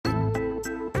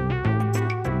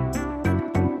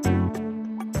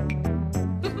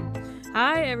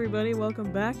Hi, everybody.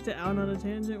 Welcome back to Out on a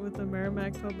Tangent with the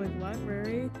Merrimack Public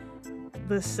Library,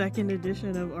 the second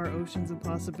edition of our Oceans of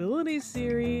Possibilities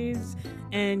series.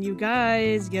 And you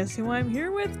guys, guess who I'm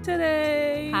here with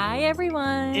today? Hi,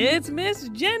 everyone. It's Miss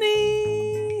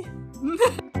Jenny.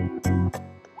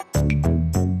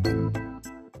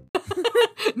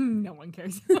 No one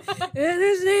cares. And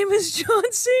his name is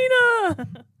John Cena.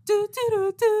 I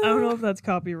don't know if that's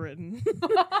copywritten.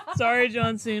 Sorry,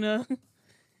 John Cena.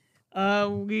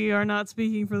 We are not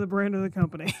speaking for the brand of the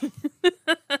company.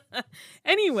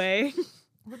 Anyway.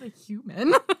 We're the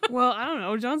human. Well, I don't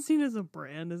know. John Cena's a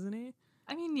brand, isn't he?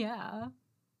 I mean, yeah.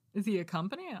 Is he a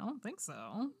company? I don't think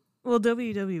so. Well,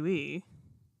 WWE.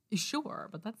 Sure,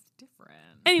 but that's different.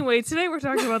 Anyway, today we're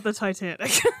talking about the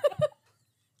Titanic.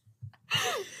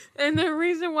 And the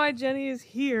reason why Jenny is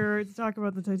here to talk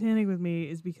about the Titanic with me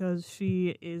is because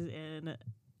she is an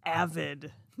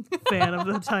avid fan of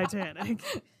the Titanic.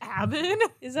 Avid?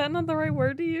 Is that not the right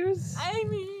word to use? I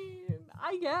mean,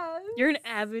 I guess. You're an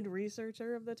avid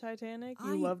researcher of the Titanic.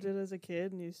 You loved it as a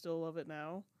kid and you still love it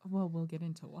now. Well, we'll get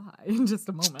into why in just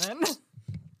a moment.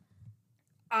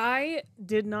 I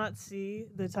did not see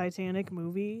the Titanic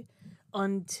movie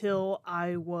until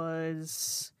I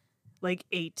was like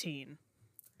 18.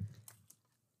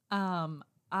 I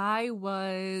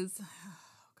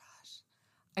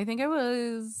think I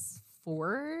was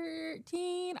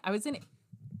 14. I was in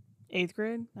 8th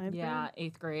grade? 9th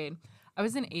grade? 8th grade. I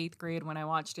was in 8th grade when I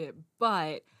watched it,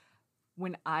 but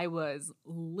when I was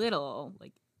little,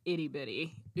 like itty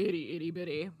bitty,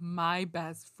 my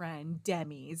best friend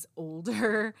Demi's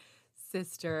older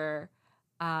sister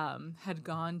had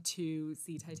gone to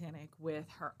see Titanic with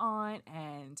her aunt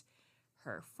and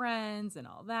her friends and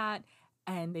all that.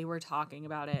 And they were talking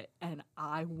about it, and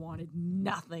I wanted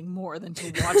nothing more than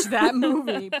to watch that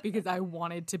movie because I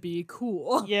wanted to be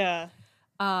cool. Yeah.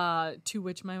 To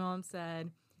which my mom said,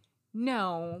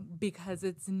 no, because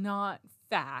it's not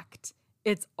fact.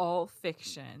 It's all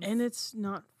fiction. And it's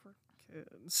not for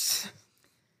kids.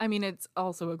 I mean, it's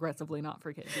also aggressively not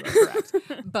for kids. You are correct.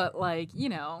 But, like, you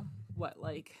know, what,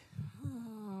 like,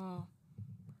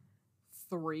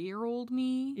 3-year-old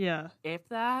me? Yeah. If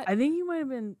that? I think you might have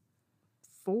been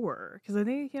 4, because I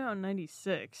think it came out in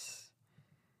 96.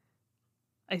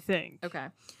 I think. Okay.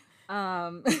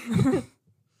 Oh,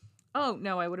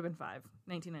 no, I would have been 5.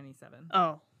 1997.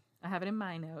 Oh. I have it in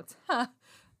my notes. I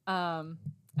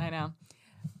know.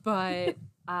 But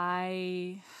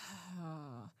I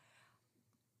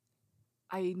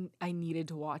needed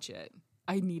to watch it.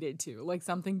 I needed to. Like,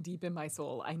 something deep in my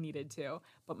soul, I needed to.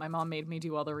 But my mom made me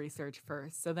do all the research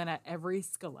first. So then at every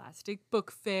Scholastic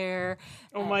book fair.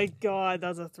 Oh my God,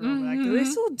 that's a throwback. Do they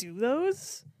still do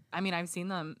those? I mean, I've seen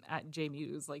them at J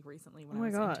Muse, like, recently when I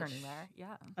was interning there.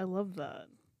 Yeah. I love that.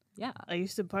 Yeah. I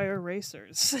used to buy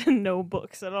erasers and no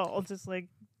books at all. Just, like,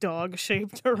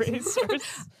 dog-shaped erasers.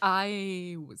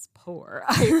 I was poor.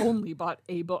 I only bought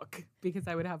a book because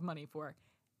I would have money for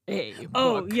a book.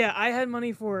 Oh, yeah. I had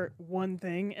money for one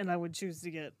thing, and I would choose to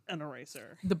get an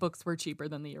eraser. The books were cheaper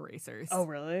than the erasers. Oh,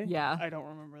 really? Yeah. I don't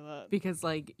remember that. Because,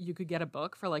 like, you could get a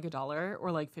book for, like, $1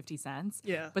 or, like, 50 cents.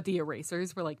 Yeah. But the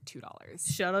erasers were, like, $2.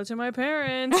 Shout out to my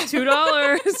parents.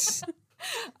 $2.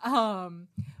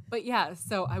 But, yeah,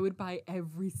 so I would buy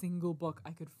every single book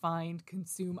I could find,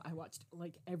 consume. I watched,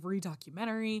 like, every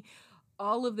documentary,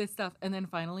 all of this stuff. And then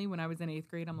finally, when I was in 8th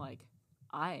grade, I'm like,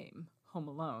 I'm home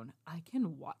alone. I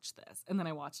can watch this. And then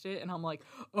I watched it, and I'm like,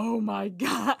 oh, my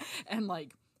God. And,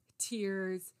 like,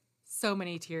 tears, so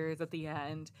many tears at the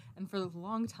end. And for a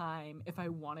long time, if I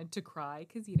wanted to cry,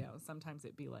 because, you know, sometimes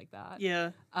it'd be like that. Yeah.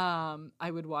 I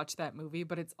would watch that movie,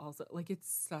 but it's also, like, it's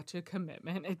such a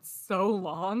commitment. It's so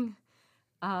long.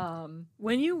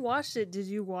 When you watched it, did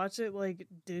you watch it like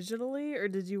digitally or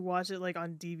did you watch it like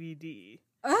on DVD?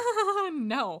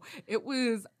 No, it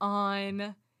was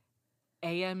on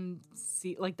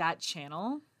AMC, like that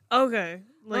channel. Okay.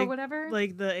 Like, or whatever.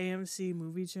 Like the AMC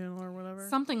movie channel or whatever?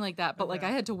 Something like that. But like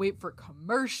I had to wait for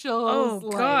commercials. Oh,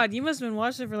 like, God. You must have been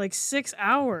watching it for like 6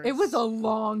 hours. It was a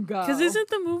long go. Because isn't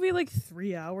the movie like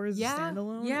 3 hours Yeah,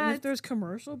 standalone? yeah, And if there's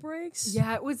commercial breaks?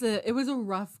 Yeah, it was a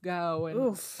rough go. And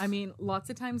Oof. I mean, lots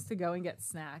of times to go and get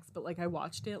snacks, but like I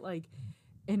watched it like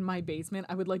in my basement.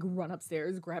 I would like run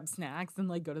upstairs, grab snacks, and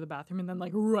like go to the bathroom, and then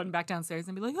like run back downstairs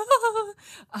and be like,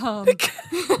 I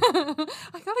gotta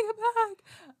get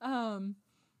back.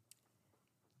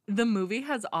 The movie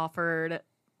has offered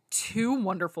 2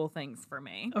 wonderful things for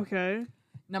me. Okay.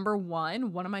 Number one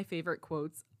of my favorite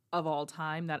quotes of all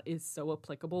time that is so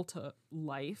applicable to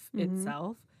life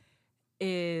itself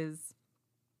is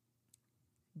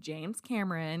James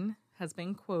Cameron has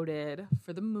been quoted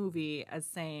for the movie as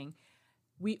saying,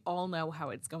 we all know how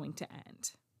it's going to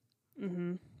end.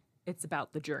 Mm-hmm. It's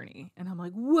about the journey. And I'm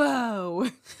like, whoa.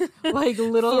 Like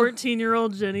little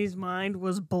 14-year-old Jenny's mind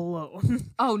was blown.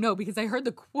 Oh no, because I heard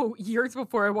the quote years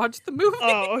before I watched the movie.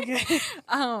 Oh, okay.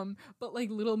 But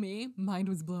like little me, mind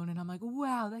was blown and I'm like,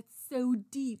 wow, that's so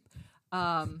deep.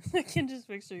 I can just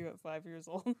picture you at 5 years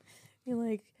old. You're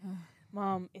like,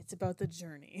 Mom, it's about the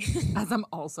journey. As I'm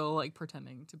also like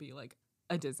pretending to be like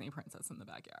a Disney princess in the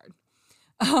backyard.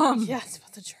 Yeah, it's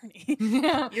about the journey.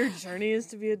 Yeah. Your journey is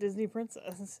to be a Disney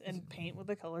princess and paint with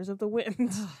the colors of the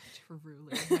wind.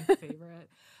 Truly, my favorite.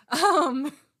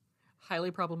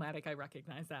 Highly problematic, I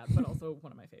recognize that, but also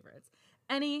one of my favorites.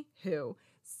 Anywho,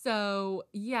 so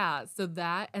yeah, so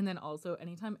that, and then also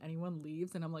anytime anyone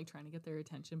leaves and I'm like trying to get their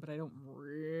attention, but I don't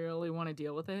really want to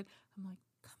deal with it, I'm like,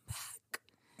 come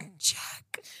back,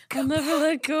 Jack. I'll never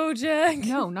let go, Jack.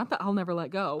 No, not that I'll never let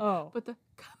go. Oh. But the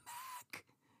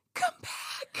come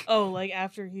back. Oh, like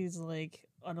after he's like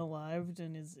unalived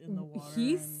and is in the water.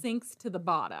 He sinks to the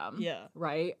bottom. Yeah.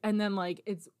 Right? And then like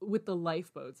it's with the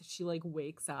lifeboats, she like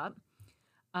wakes up.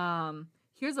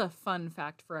 Here's a fun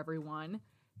fact for everyone.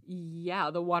 Yeah,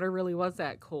 the water really was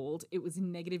that cold. It was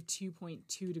negative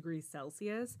 2.2 degrees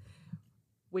Celsius,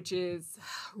 which is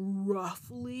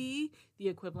roughly the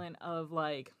equivalent of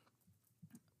like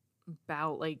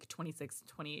about like 26,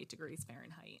 28 degrees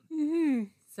Fahrenheit. Mm-hmm.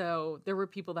 So there were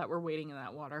people that were waiting in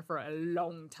that water for a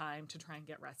long time to try and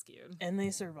get rescued. And they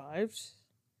survived?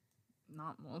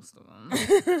 Not most of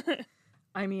them.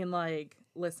 I mean, like,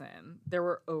 listen, there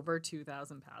were over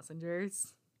 2,000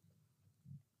 passengers.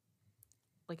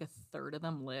 Like a third of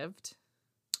them lived.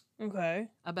 Okay.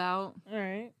 About. All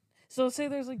right. So say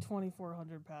there's like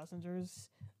 2,400 passengers.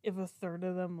 If a third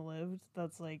of them lived,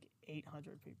 that's like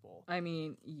 800 people. I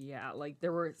mean, yeah, like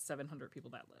there were 700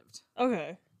 people that lived.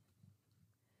 Okay.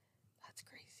 That's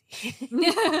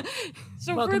crazy.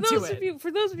 So Welcome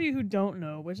for those of you who don't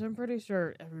know, which I'm pretty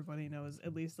sure everybody knows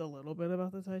at least a little bit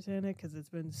about the Titanic because it's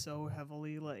been so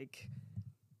heavily like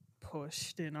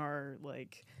pushed in our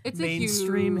like it's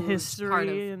mainstream a huge history part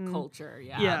of and culture.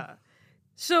 Yeah.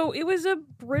 So it was a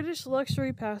British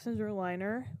luxury passenger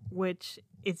liner, which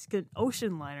it's an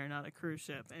ocean liner, not a cruise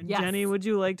ship. And yes. Jenny, would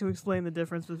you like to explain the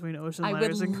difference between ocean I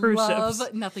liners would and cruise love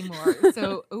ships? Nothing more.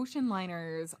 So ocean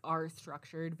liners are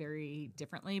structured very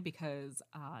differently because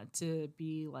to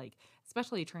be like,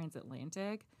 especially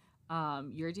transatlantic,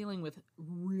 you're dealing with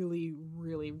really,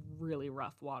 really, really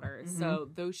rough waters. Mm-hmm. So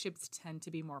those ships tend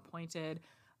to be more pointed.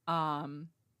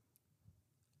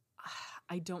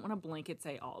 I don't want to blanket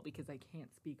say all because I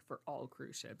can't speak for all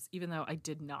cruise ships, even though I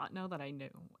did not know that I knew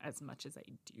as much as I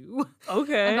do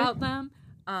about them.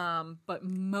 But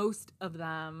most of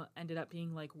them ended up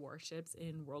being like warships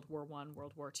in World War I,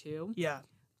 World War II. Yeah.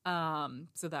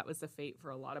 So that was the fate for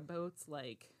a lot of boats,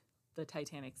 like the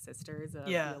Titanic sisters of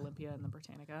the Olympia and the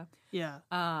Britannica. Yeah.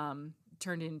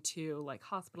 Turned into like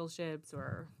hospital ships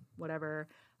or whatever.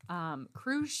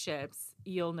 Cruise ships,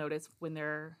 you'll notice when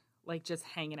they're like just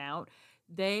hanging out,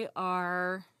 they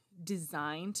are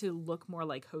designed to look more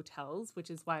like hotels,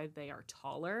 which is why they are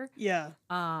taller. Yeah.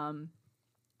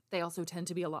 They also tend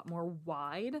to be a lot more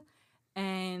wide,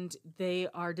 and they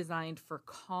are designed for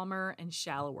calmer and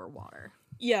shallower water.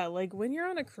 Yeah, like when you're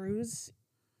on a cruise,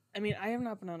 I mean, I have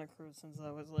not been on a cruise since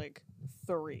I was like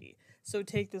 3. So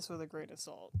take this with a grain of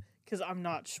salt, because I'm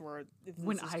not sure if this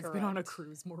when is I've correct. been on a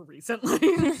cruise more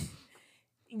recently.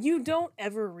 You don't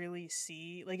ever really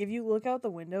see, like, if you look out the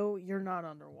window, you're not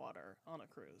underwater on a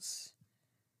cruise.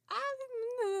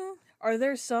 Are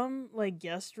there some, like,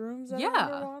 guest rooms that are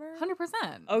underwater?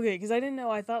 100%. Okay, because I didn't know.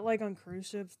 I thought, like, on cruise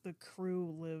ships, the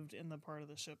crew lived in the part of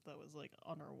the ship that was, like,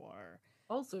 underwater.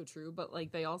 Also true, but,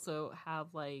 like, they also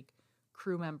have, like,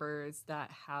 crew members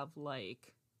that have,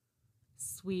 like,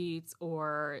 suites,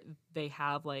 or they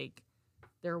have, like,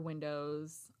 their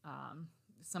windows,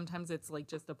 sometimes it's like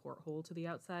just a porthole to the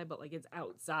outside, but like it's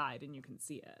outside and you can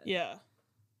see it. Yeah.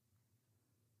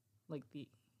 Like the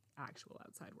actual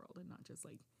outside world and not just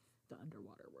like the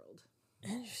underwater world.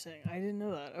 Interesting. I didn't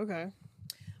know that. Okay.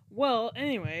 Well,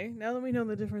 anyway, now that we know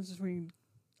the difference between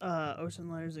ocean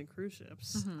liners and cruise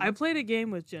ships, I played a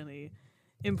game with Jenny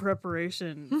in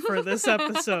preparation for this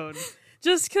episode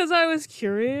just because I was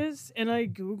curious and I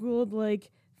Googled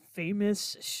like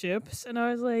famous ships and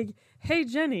I was like, hey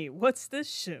Jenny, what's this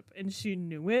ship? And she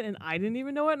knew it and I didn't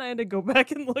even know it and I had to go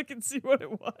back and look and see what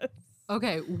it was.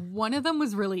 Okay, one of them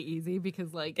was really easy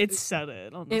because like it said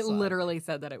it on the it side. Literally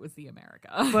said that it was the America.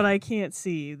 But I can't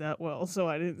see that well, so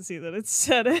I didn't see that it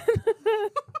said it.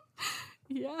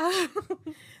 Yeah.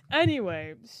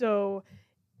 Anyway, so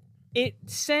It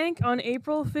sank on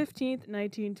April 15th,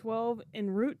 1912, en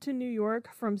route to New York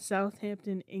from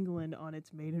Southampton, England on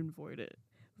its maiden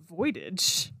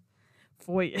voyage.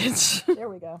 There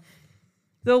we go.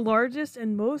 The largest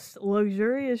and most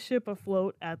luxurious ship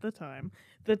afloat at the time,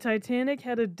 the Titanic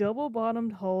had a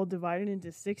double-bottomed hull divided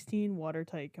into 16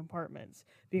 watertight compartments.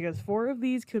 Because 4 of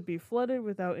these could be flooded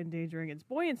without endangering its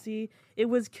buoyancy, it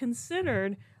was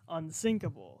considered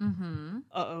unsinkable. Mm-hmm.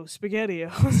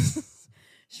 SpaghettiOs.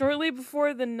 Shortly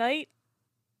before the night,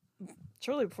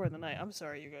 I'm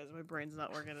sorry, you guys, my brain's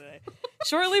not working today.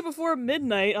 Shortly before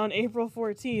midnight on April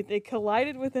 14th, it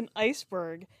collided with an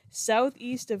iceberg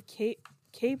southeast of Cape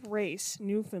Race,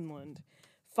 Newfoundland.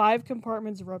 5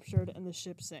 compartments ruptured and the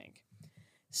ship sank.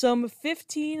 Some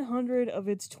 1,500 of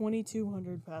its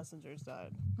 2,200 passengers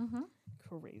died. Mm-hmm.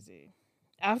 Crazy.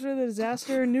 After the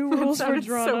disaster, new rules were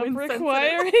drawn up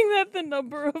requiring that the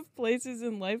number of places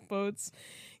in lifeboats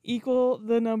equal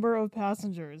the number of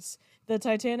passengers. The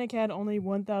Titanic had only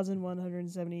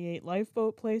 1,178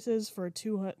 lifeboat places for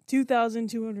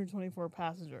 2,224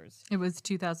 passengers. It was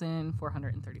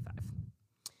 2,435.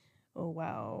 Oh,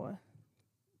 wow.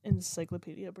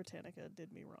 Encyclopedia Britannica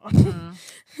did me wrong.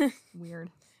 Weird.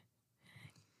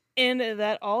 And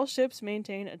that all ships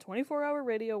maintain a 24-hour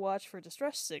radio watch for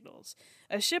distress signals.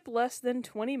 A ship less than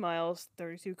 20 miles,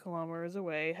 32 kilometers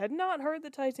away, had not heard the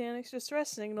Titanic's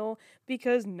distress signal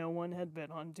because no one had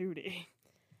been on duty.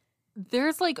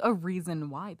 There's like a reason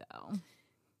why, though.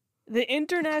 The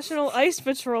International Ice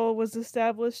Patrol was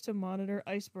established to monitor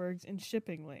icebergs in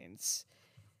shipping lanes.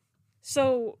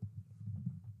 So,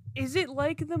 is it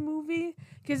like the movie?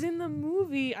 Because in the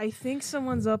movie, I think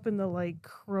someone's up in the, like,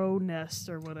 crow nest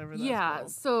or whatever that's called.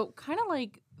 So kind of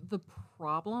like the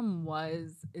problem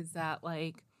is that,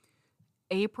 like,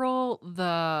 April,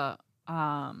 the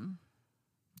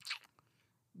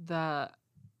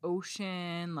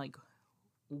ocean, like,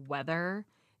 weather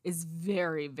is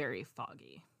very, very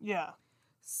foggy. Yeah.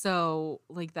 So,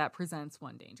 like, that presents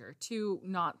one danger. 2,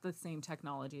 not the same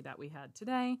technology that we had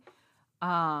today.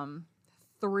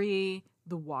 3,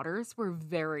 the waters were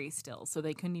very still, so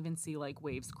they couldn't even see, like,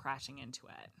 waves crashing into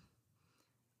it.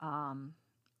 And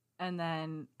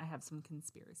then I have some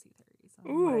conspiracy theories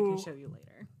on what I can show you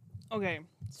later. Okay,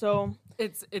 so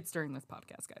It's during this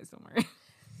podcast, guys, don't worry.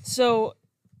 So,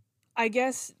 I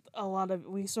guess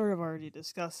we sort of already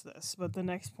discussed this, but the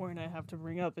next point I have to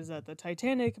bring up is that the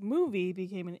Titanic movie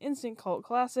became an instant cult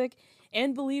classic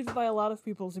and believed by a lot of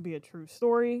people to be a true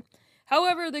story.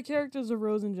 However, the characters of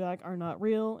Rose and Jack are not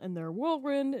real, and their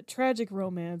whirlwind, tragic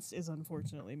romance is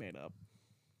unfortunately made up.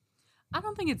 I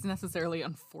don't think it's necessarily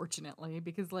unfortunately,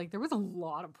 because, like, there was a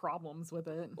lot of problems with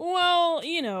it. Well,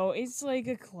 you know, it's like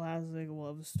a classic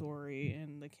love story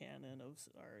in the canon of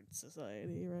art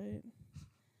society, right?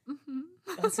 Mm-hmm.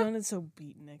 That sounded so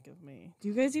beatnik of me. Do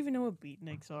you guys even know what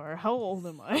beatniks are? How old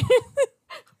am I?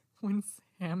 When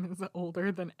Sam is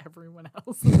older than everyone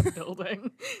else in the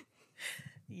building.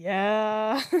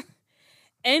 Yeah.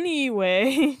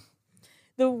 Anyway,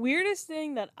 the weirdest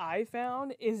thing that I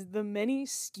found is the many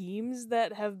schemes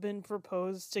that have been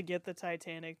proposed to get the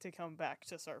Titanic to come back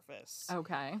to surface.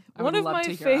 Okay. One of my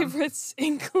favorites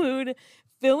include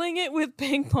filling it with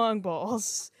ping pong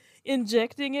balls,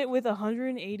 injecting it with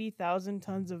 180,000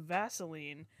 tons of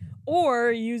Vaseline, or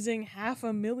using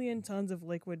 500,000 tons of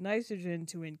liquid nitrogen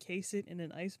to encase it in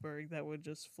an iceberg that would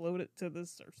just float it to the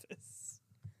surface.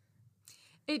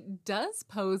 It does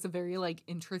pose a very, like,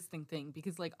 interesting thing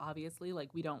because, like, obviously,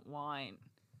 like, we don't want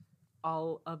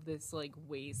all of this, like,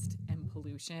 waste and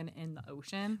pollution in the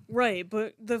ocean. Right,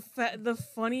 but the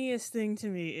funniest thing to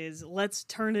me is let's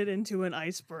turn it into an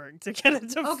iceberg to get it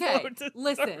to float to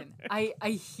listen, surface. I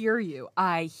hear you.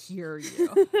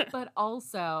 But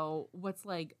also, what's,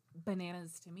 like,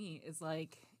 bananas to me is,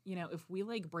 like, you know, if we,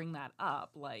 like, bring that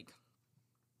up, like,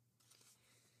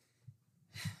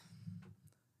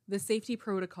 the safety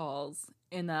protocols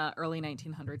in the early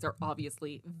 1900s are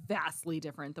obviously vastly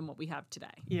different than what we have today.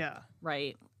 Yeah.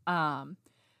 Right?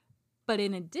 But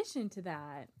in addition to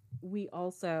that, we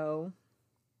also,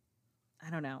 I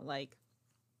don't know, like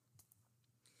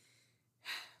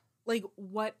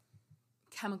what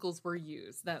chemicals were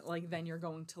used that, like, then you're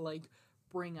going to, like,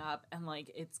 bring up and,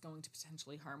 like, it's going to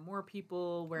potentially harm more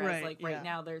people. Whereas, right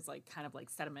now there's, like, kind of, like,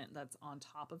 sediment that's on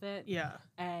top of it. Yeah.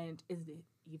 And is it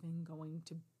even going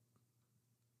to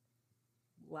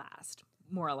last,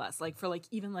 more or less, like, for, like,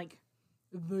 even, like,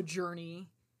 the journey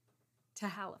to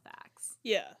Halifax?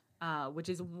 Yeah. Which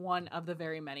is one of the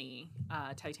very many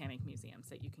Titanic museums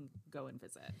that you can go and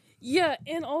visit. Yeah,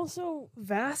 and also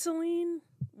Vaseline,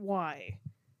 why?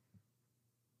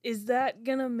 Is that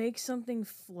gonna make something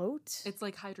float? It's,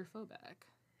 like, hydrophobic.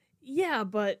 Yeah,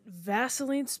 but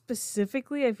Vaseline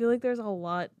specifically, I feel like there's a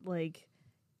lot like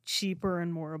cheaper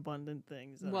and more abundant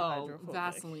things that are Well, hydrophobic.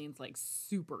 Vaseline's like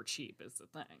super cheap is the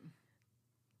thing.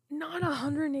 Not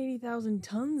 180,000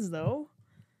 tons though.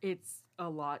 It's a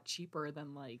lot cheaper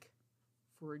than like,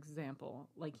 for example,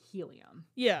 like helium.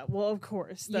 Yeah, well, of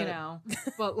course. You know,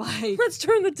 but like let's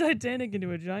turn the Titanic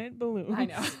into a giant balloon. I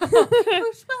know.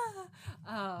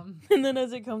 And then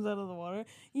as it comes out of the water,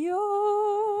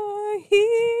 you're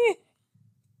here.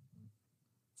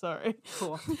 Sorry.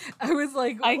 Cool. I was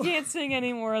like, I can't sing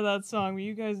any more of that song, but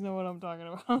you guys know what I'm talking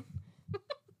about.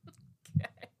 Okay.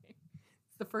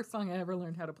 It's the first song I ever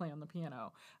learned how to play on the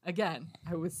piano. Again,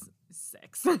 I was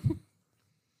 6.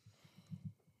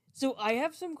 So I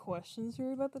have some questions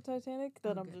here about the Titanic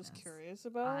that I'm goodness. just curious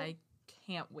about. I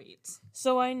can't wait.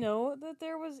 So I know that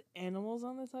there was animals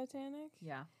on the Titanic.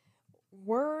 Yeah.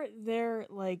 Were there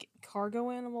like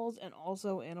cargo animals and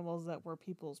also animals that were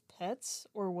people's pets,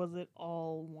 or was it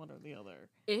all one or the other?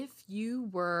 If you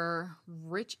were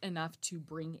rich enough to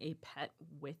bring a pet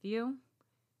with you,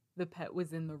 the pet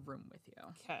was in the room with you.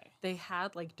 Okay. They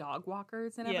had like dog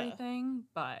walkers and Yeah. everything,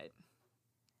 but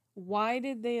Why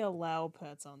did they allow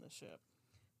pets on the ship?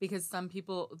 because some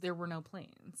people, there were no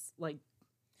planes. Like,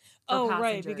 Oh, for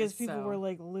right, because passengers, people so- were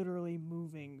like literally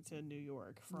moving to New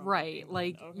York from right. England.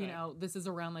 Like, Okay. you know, this is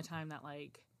around the time that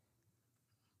like,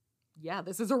 yeah,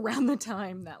 this is around the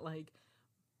time that like,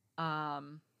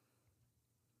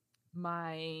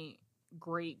 my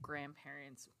great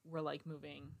grandparents were like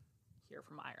moving here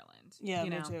from Ireland. Yeah,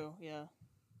 you me know? too. Yeah.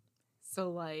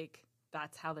 So like,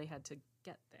 that's how they had to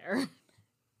get there.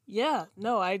 Yeah,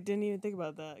 no, I didn't even think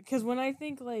about that. Because when I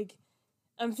think like,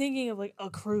 I'm thinking of like a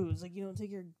cruise. Like you don't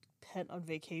take your pet on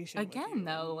vacation. with Again, you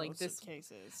though, in like, most this-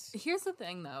 cases. Here's the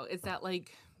thing, though, is that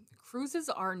like cruises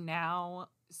are now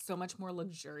so much more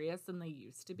luxurious than they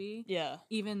used to be. Yeah.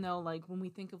 Even though, like, when we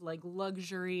think of like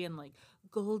luxury and like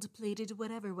gold plated,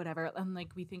 whatever, and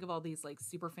like we think of all these like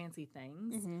super fancy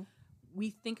things, Mm-hmm. we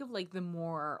think of like the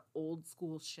more old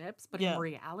school ships, but Yeah. in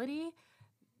reality,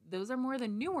 those are more the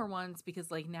newer ones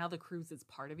because like now the cruise is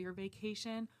part of your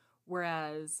vacation,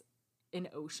 whereas an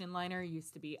ocean liner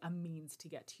used to be a means to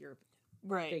get to your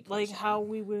Right. Like vacation. how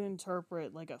we would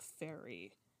interpret like a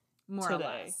ferry more today. or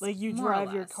less. Like you More or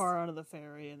drive your less. car onto the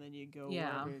ferry and then you go Yeah.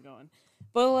 wherever you're going.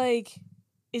 But like,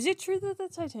 is it true that the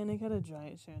Titanic had a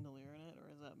giant chandelier in it,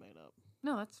 or is that made up?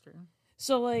 No, that's true.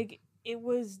 So like, it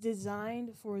was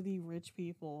designed for the rich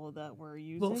people that were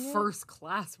using Well, it? first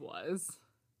class was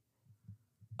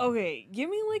Okay, give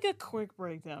me like a quick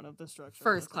breakdown of the structure.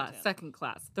 first of the class, Titanic. second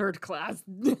class, third class.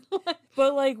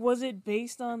 But like, was it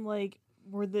based on like,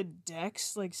 were the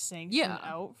decks like sanctioned Yeah.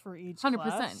 out for each 100%.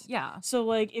 class? Yeah. So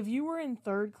like, if you were in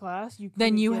third class, you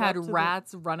Then couldn't you get had up to the-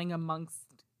 rats running amongst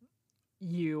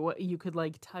you. You could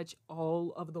like touch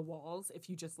all of the walls if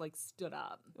you just like stood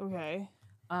up. Okay.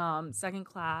 Second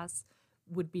class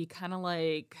would be kind of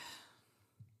like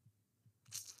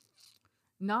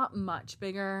not much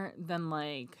bigger than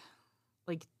like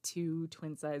 2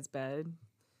 twin size bed,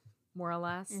 more or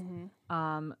less.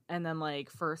 Mm-hmm. And then like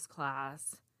first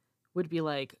class would be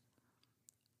like,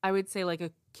 I would say like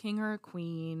a king or a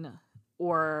queen,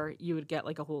 or you would get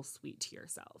like a whole suite to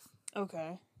yourself,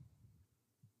 Okay.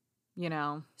 you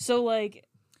know? So like,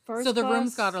 first. So the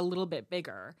rooms class- got a little bit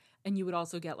bigger, and you would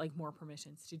also get like more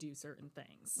permissions to do certain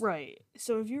things. Right.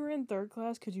 So if you were in third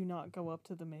class, could you not go up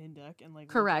to the main deck and like?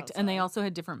 look Correct. And they outside? also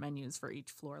had different menus for each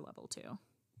floor level too.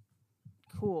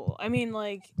 Cool. I mean,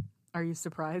 like, Are you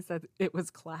surprised that it was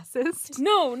classist?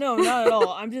 no, not at all.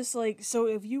 I'm just like, so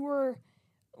if you were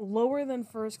lower than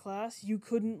first class, you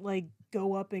couldn't like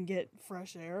go up and get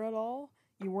fresh air at all.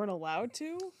 You weren't allowed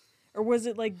to, or was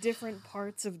it like different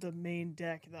parts of the main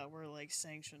deck that were like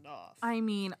sanctioned off? I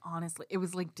mean, honestly, it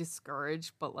was like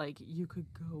discouraged, but like you could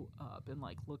go up and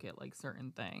like look at like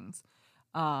certain things.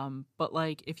 But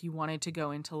like if you wanted to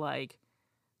go into like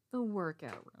the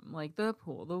workout room, like the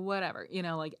pool, the whatever, you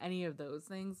know, like any of those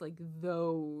things, like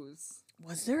those.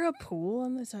 Was there a pool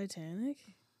on the Titanic?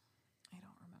 I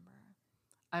don't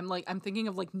remember. I'm thinking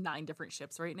of like 9 different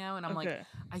ships right now, and I'm like, Okay.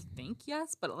 I think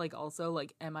yes, but like also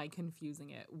like, am I confusing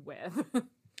it with?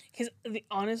 Because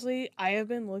honestly, I have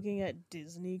been looking at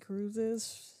Disney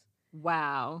cruises.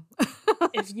 Wow.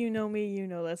 If you know me, you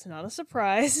know that's not a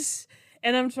surprise.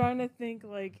 And I'm trying to think,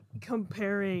 like,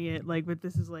 comparing it, like, but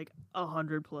this is like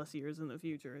 100+ years in the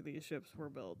future. These ships were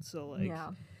built, so like,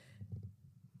 Yeah.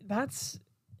 that's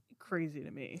crazy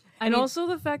to me. I And mean- also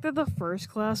the fact that the first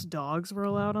class dogs were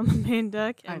allowed on the main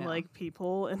deck, I and know. like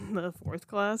people in the fourth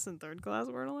class and third class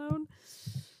weren't allowed.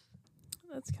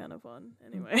 That's kind of fun.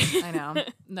 Anyway, I know.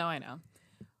 No, I know.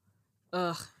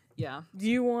 Ugh. Yeah. Do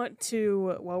you want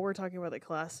to, while we're talking about the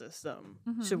class system,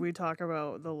 Mhm. should we talk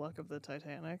about the luck of the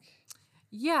Titanic?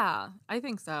 Yeah, I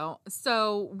think so.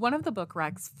 So, one of the book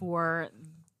recs for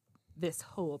this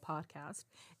whole podcast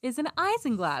is an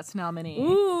Isinglass nominee.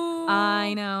 Ooh.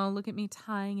 I know. Look at me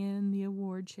tying in the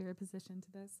award chair position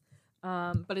to this.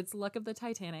 But it's Luck of the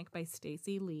Titanic by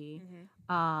Stacey Lee.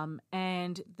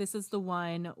 And this is the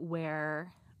one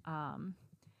where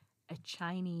a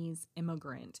Chinese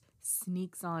immigrant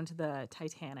sneaks onto the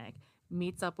Titanic,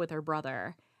 meets up with her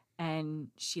brother, and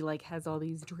she like has all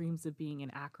these dreams of being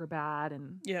an acrobat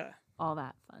and Yeah. all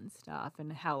that fun stuff,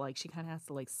 and how like she kind of has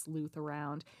to like sleuth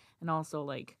around, and also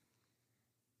like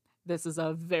this is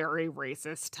a very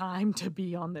racist time to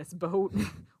be on this boat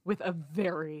with a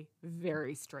very,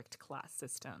 very strict class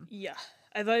system. Yeah.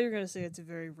 I thought you were going to say it's a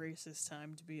very racist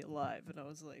time to be alive, and I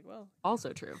was like, well.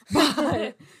 Also true.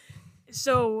 But,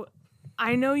 so,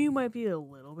 I know you might be a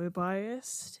little bit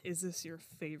biased. Is this your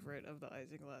favorite of the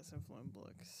Isinglass and Flynn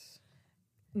books?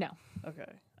 No.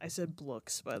 Okay. I said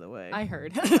books, by the way. I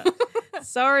heard.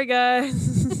 Sorry,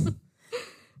 guys.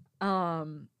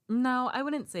 No, I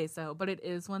wouldn't say so, but it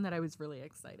is one that I was really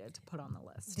excited to put on the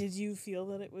list. Did you feel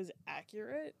that it was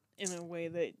accurate in a way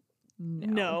that...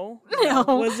 No. No.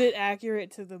 Was it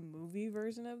accurate to the movie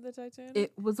version of the Titanic?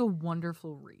 It was a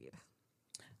wonderful read.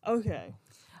 Okay.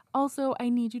 Also, I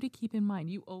need you to keep in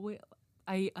mind,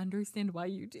 I understand why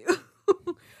you do,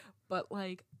 but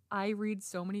like, I read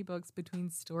so many books between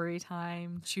story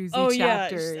time, choosy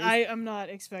chapters. Yeah, I'm not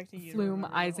expecting you Flume, to remember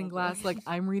the whole Isinglass. thing. Like,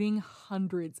 I'm reading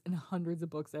hundreds and hundreds of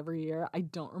books every year. I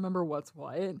don't remember what's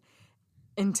what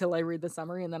until I read the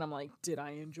summary, and then I'm like, did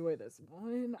I enjoy this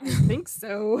one? I think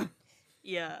so.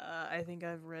 Yeah, I think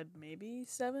I've read maybe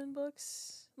 7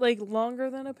 books, like longer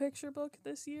than a picture book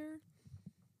this year.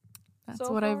 That's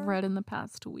so what far. I've read in the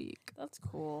past week. That's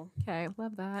cool. Okay,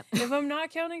 love that. If I'm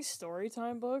not counting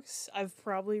storytime books, I've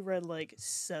probably read like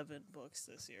 7 books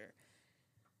this year.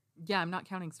 Yeah, I'm not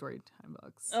counting story time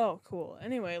books. Oh, cool.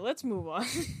 Anyway, let's move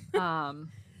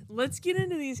on. Let's get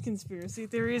into these conspiracy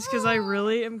theories because I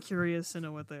really am curious to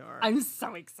know what they are. I'm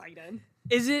so excited.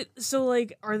 Is it so?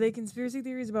 Like, are they conspiracy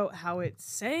theories about how it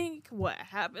sank? What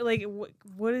happened? Like,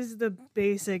 what is the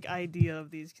basic idea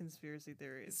of these conspiracy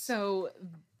theories? So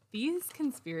these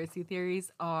conspiracy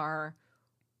theories are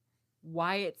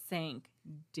why it sank.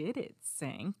 Did it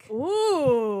sink?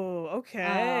 Ooh,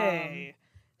 okay.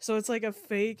 So it's like a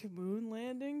fake moon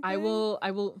landing thing? I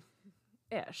will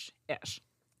ish.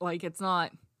 Like it's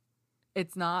not,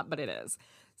 but it is.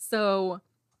 So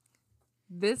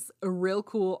this real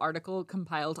cool article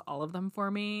compiled all of them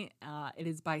for me. It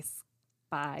is by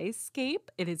Spyscape.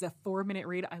 It is a 4-minute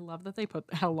read. I love that they put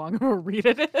how long of a read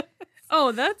it is.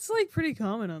 Oh, that's like pretty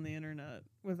common on the internet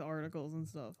with articles and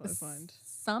stuff, I find.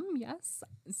 Some, yes.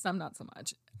 Some not so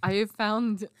much. I have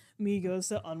found... Me goes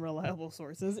to unreliable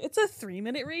sources. It's a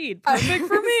 3-minute read. Perfect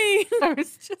for me. I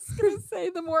was just going to say,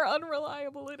 the more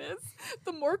unreliable it is,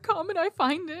 the more common I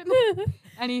find it.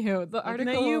 Anywho, the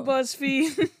article... Looking at you,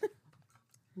 BuzzFeed.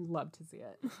 Love to see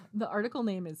it. The article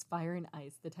name is Fire and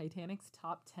Ice, the Titanic's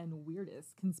top 10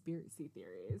 weirdest conspiracy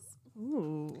theories.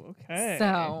 Ooh, okay.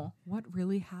 So, what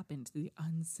really happened to the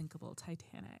unsinkable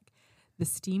Titanic? The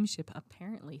steamship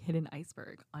apparently hit an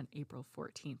iceberg on April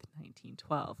 14th,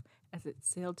 1912, as it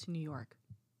sailed to New York.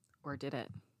 Or did it?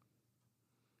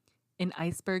 An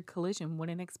iceberg collision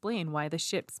wouldn't explain why the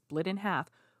ship split in half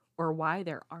or why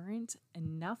there aren't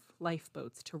enough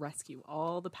lifeboats to rescue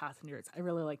all the passengers. I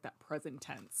really like that present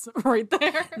tense right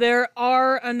there. There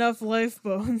are enough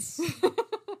lifeboats.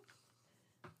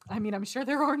 I mean, I'm sure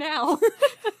there are now.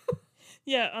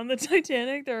 Yeah, on the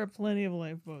Titanic, there are plenty of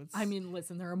lifeboats. I mean,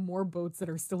 listen, there are more boats that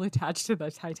are still attached to the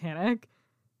Titanic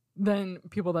than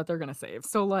people that they're going to save.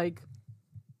 So, like...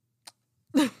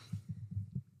 Well,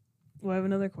 I have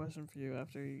another question for you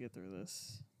after you get through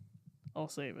this. I'll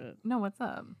save it. No, what's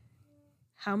up?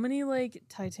 How many, like,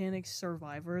 Titanic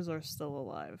survivors are still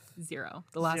alive? 0.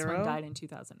 The last 0? one died in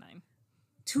 2009.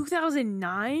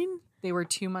 2009? They were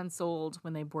 2 months old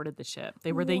when they boarded the ship.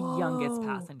 They were the youngest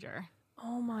passenger.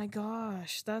 Oh my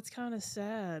gosh, that's kind of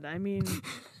sad. I mean,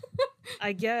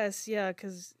 I guess, yeah,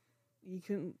 because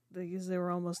they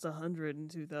were almost 100 in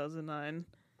 2009.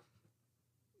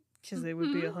 Because they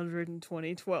would be 100 in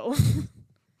 2012.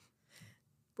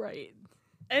 Right.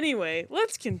 Anyway,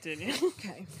 let's continue.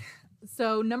 Okay.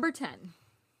 So, number 10.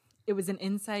 It was an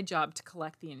inside job to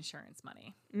collect the insurance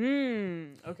money.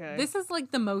 Okay. This is,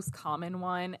 like, the most common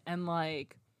one, and,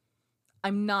 like,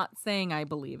 I'm not saying I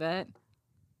believe it,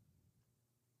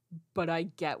 but I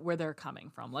get where they're coming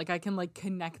from. Like, I can, like,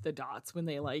 connect the dots when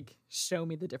they, like, show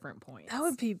me the different points. That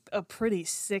would be a pretty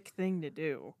sick thing to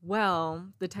do. Well,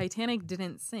 the Titanic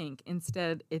didn't sink.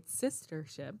 Instead, its sister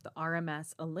ship, the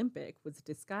RMS Olympic, was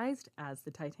disguised as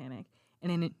the Titanic in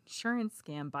an insurance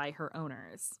scam by her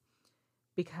owners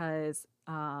because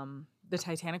the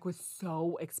Titanic was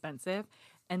so expensive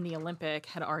and the Olympic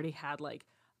had already had, like,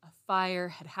 a fire,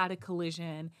 had a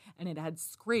collision, and it had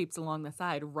scrapes along the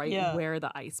side where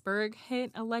the iceberg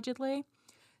hit, allegedly.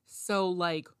 So,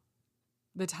 like,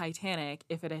 the Titanic,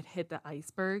 if it had hit the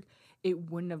iceberg, it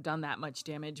wouldn't have done that much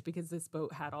damage because this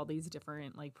boat had all these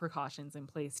different, like, precautions in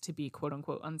place to be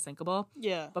quote-unquote unsinkable.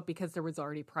 Yeah. But because there was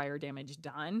already prior damage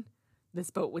done,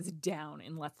 this boat was down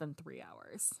in less than 3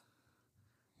 hours.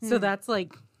 So that's,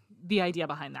 like, the idea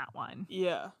behind that one.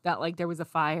 Yeah. That, like, there was a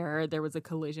fire, there was a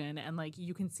collision, and, like,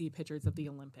 you can see pictures of the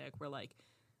Olympic where, like,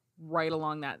 right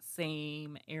along that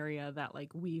same area that,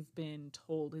 like, we've been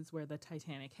told is where the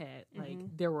Titanic hit, like,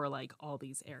 there were, like, all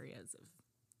these areas of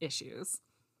issues.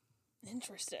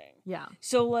 Interesting. Yeah.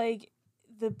 So, like,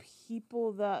 the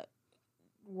people that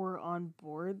were on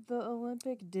board the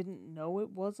Olympic didn't know it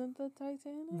wasn't the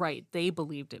Titanic? Right. They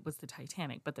believed it was the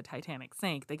Titanic, but the Titanic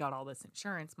sank. They got all this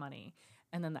insurance money.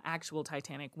 And then the actual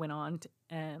Titanic went on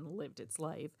and lived its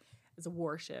life as a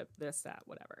warship, this, that,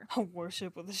 whatever. A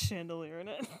warship with a chandelier in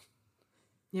it.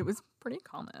 It was pretty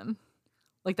common.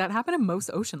 Like, that happened in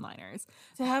most ocean liners.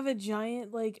 To have a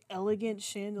giant, like, elegant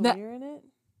chandelier in it?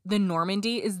 The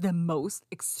Normandy is the most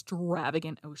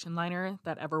extravagant ocean liner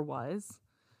that ever was.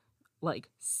 Like,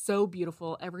 so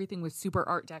beautiful. Everything was super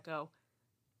Art Deco.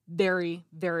 Very,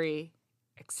 very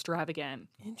extravagant.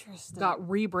 Interesting. Got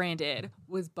rebranded.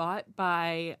 Was bought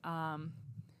by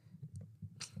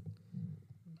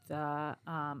the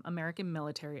American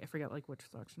military. I forget, like, which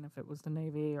section, if it was the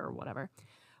Navy or whatever.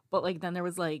 But, like, then there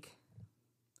was, like,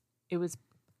 it was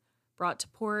brought to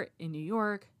port in New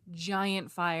York.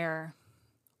 Giant fire.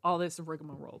 All this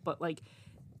rigmarole. But, like,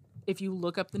 if you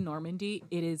look up the Normandy,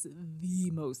 it is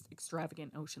the most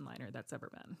extravagant ocean liner that's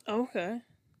ever been. Okay.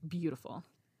 Beautiful.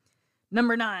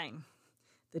 Number 9.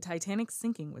 The Titanic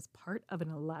sinking was part of an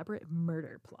elaborate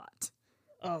murder plot.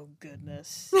 Oh,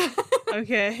 goodness.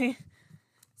 Okay.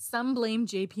 Some blame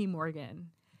J.P. Morgan,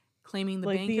 claiming the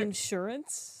like banker... the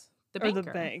insurance? The or banker.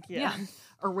 the bank, yeah.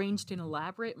 Arranged an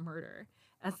elaborate murder.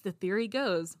 As the theory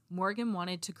goes, Morgan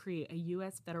wanted to create a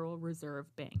U.S. Federal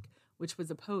Reserve Bank, which was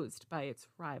opposed by its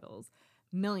rivals,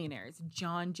 millionaires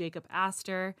John Jacob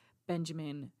Astor,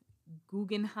 Benjamin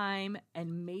Guggenheim,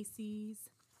 and Macy's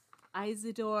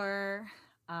Isidore,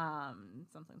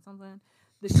 something.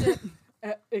 The ship,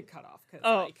 it cut off because,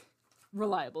 like,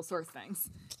 reliable source things.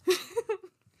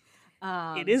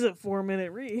 It is a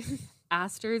 4-minute read.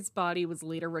 Astor's body was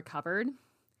later recovered.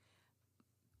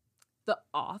 The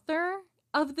author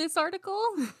of this article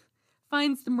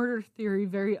finds the murder theory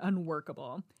very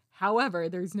unworkable. However,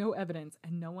 there's no evidence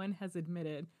and no one has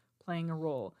admitted playing a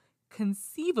role.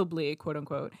 Conceivably, quote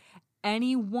unquote,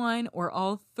 any one or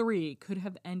all 3 could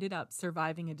have ended up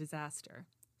surviving a disaster.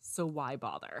 So why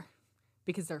bother?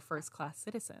 Because they're first-class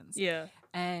citizens. Yeah.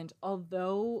 And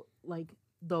although, like,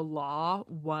 the law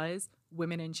was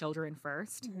women and children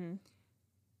first,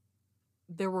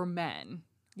 there were men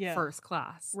first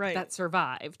class that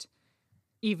survived.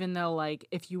 Even though, like,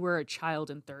 if you were a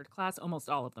child in 3rd class, almost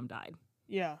all of them died.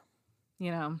 Yeah. You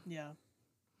know? Yeah.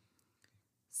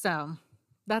 So,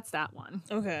 that's that one.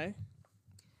 Okay.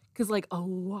 Because, like, a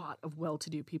lot of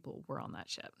well-to-do people were on that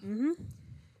ship. Mm-hmm.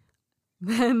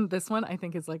 Then this one, I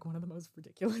think, is, like, one of the most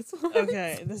ridiculous ones.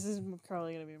 Okay. This is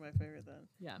probably going to be my favorite then.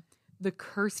 Yeah. The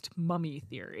cursed mummy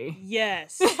theory.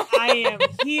 Yes. I am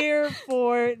here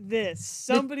for this.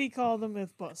 Somebody call the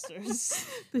Mythbusters.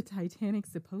 The Titanic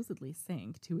supposedly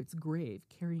sank to its grave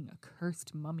carrying a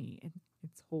cursed mummy in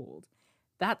its hold.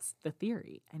 That's the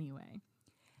theory, anyway.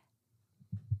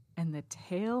 And the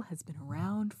tale has been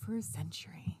around for a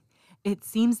century. It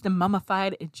seems the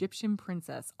mummified Egyptian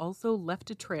princess also left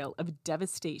a trail of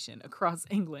devastation across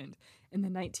England in the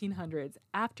 1900s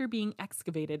after being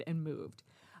excavated and moved.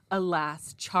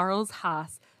 Alas, Charles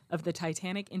Haas of the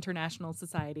Titanic International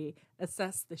Society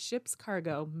assessed the ship's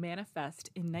cargo manifest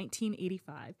in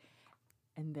 1985,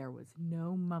 and there was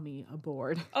no mummy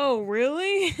aboard. Oh,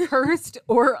 really? Cursed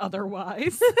or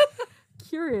otherwise.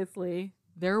 Curiously,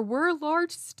 there were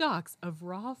large stocks of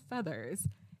raw feathers,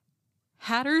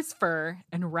 hatter's fur,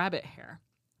 and rabbit hair,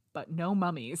 but no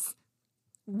mummies.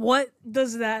 What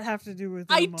does that have to do with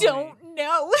the I mummy? don't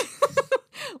know.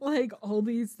 Like, all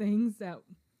these things that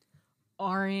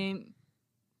aren't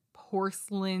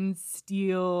porcelain,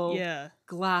 steel, Yeah.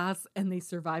 glass, and they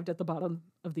survived at the bottom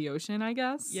of the ocean, I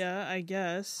guess. Yeah, I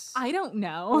guess. I don't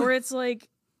know. Or it's like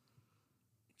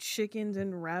chickens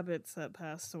and rabbits that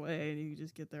passed away and you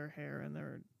just get their hair and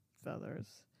their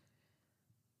feathers.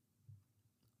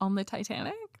 On the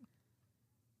Titanic?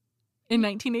 In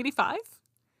 1985?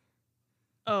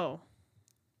 Oh.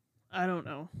 I don't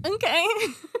know. Okay.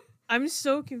 I'm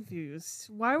so confused.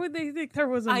 Why would they think there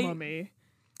was a mummy?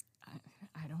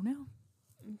 I don't know.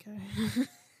 Okay.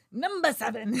 Number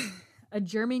 7. A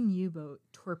German U-boat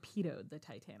torpedoed the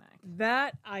Titanic.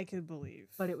 That I could believe.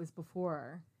 But it was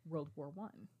before World War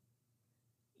One.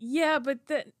 Yeah, but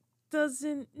that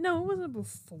doesn't... No, it wasn't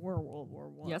before World War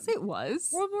One. Yes, it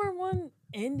was. World War One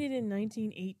ended in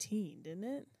 1918, didn't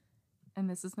it? And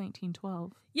this is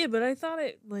 1912. Yeah, but I thought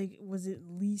it, like, was at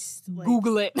least, like...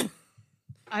 Google it.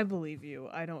 I believe you.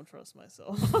 I don't trust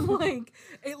myself. I'm like,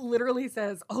 it literally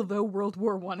says, although World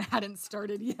War One hadn't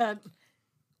started yet.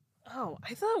 Oh,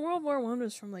 I thought World War One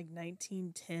was from, like,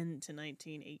 1910 to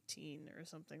 1918 or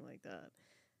something like that.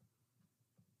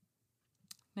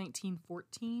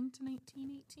 1914 to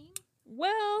 1918?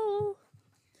 Well...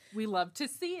 We love to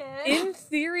see it. In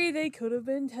theory, they could have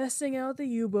been testing out the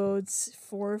U-boats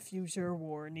for future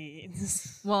war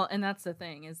needs. Well, and that's the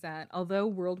thing, is that although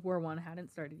World War I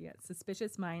hadn't started yet,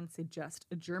 suspicious minds suggest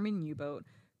a German U-boat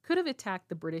could have attacked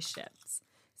the British ships.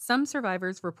 Some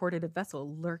survivors reported a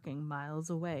vessel lurking miles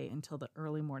away until the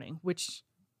early morning, which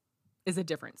is a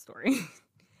different story.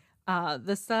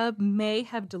 The sub may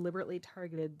have deliberately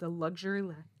targeted the luxury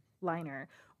liner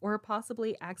or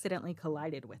possibly accidentally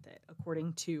collided with it,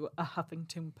 according to a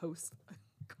Huffington Post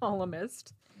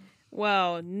columnist.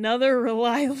 Wow, another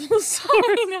reliable source.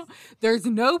 I know. There's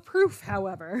no proof,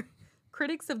 however.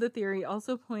 Critics of the theory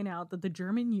also point out that the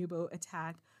German U-boat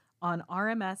attack on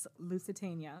RMS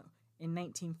Lusitania in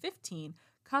 1915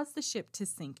 caused the ship to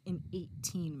sink in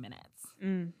 18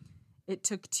 minutes. It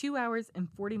took 2 hours and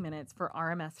 40 minutes for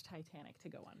RMS Titanic to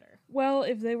go under. Well,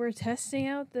 if they were testing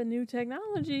out the new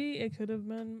technology, it could have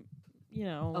been, you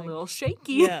know... A like, little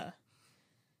shaky. Yeah.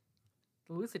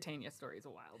 The Lusitania story is a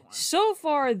wild one. So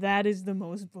far, that is the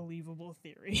most believable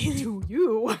theory. To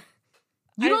you?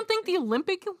 You don't think the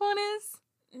Olympic one is?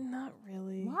 Not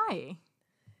really. Why?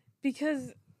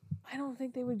 Because I don't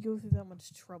think they would go through that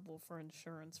much trouble for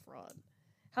insurance fraud.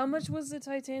 How much was the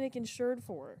Titanic insured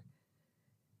for?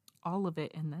 All of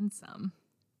it and then some.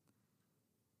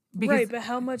 Right, but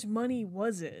how much money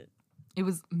was it? It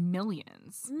was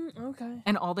millions. Okay.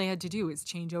 And all they had to do is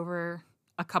change over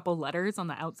a couple letters on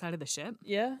the outside of the ship.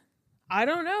 Yeah. I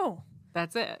don't know.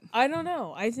 That's it. I don't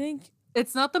know. I think...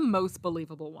 It's not the most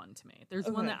believable one to me. There's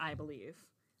one Okay. that I believe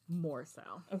more so.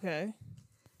 Okay.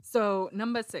 So,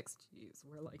 number 6. Jeez,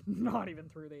 we're like not even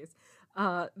through these.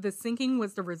 The sinking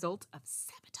was the result of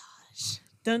sabotage.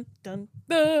 Dun, dun,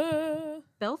 dun.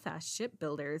 Belfast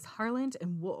shipbuilders Harland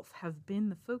and Wolff have been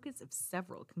the focus of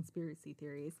several conspiracy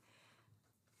theories.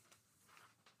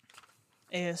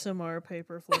 ASMR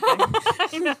paper flipping.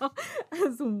 I know.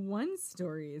 As one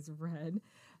story is read,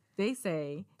 they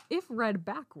say, if read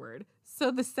backward,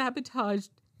 so the sabotaged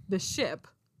the ship.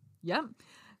 Yep.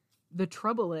 The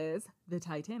trouble is, the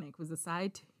Titanic was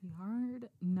assigned to yard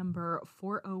number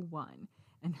 401,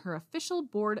 and her official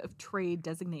Board of Trade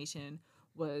designation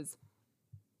was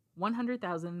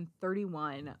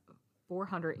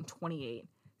 100,031,428.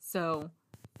 So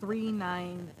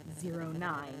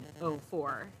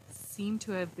 390904 seemed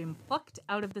to have been plucked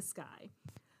out of the sky.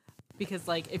 Because,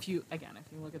 like, if you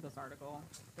look at this article,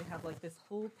 they have, like, this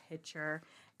whole picture,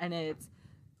 and it's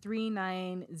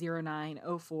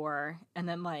 390904, and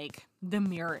then, like, the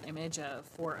mirror image of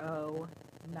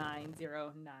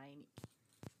 40909.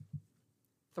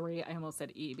 I almost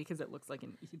said E because it looks like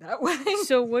an E that way.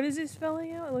 So what is it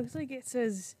spelling out? It looks like it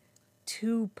says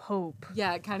to Pope.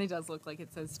 Yeah, it kind of does look like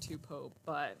it says to Pope,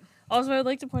 but... Also, I'd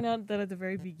like to point out that at the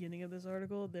very beginning of this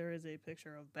article, there is a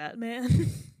picture of Batman.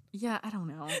 Yeah, I don't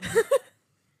know.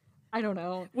 I don't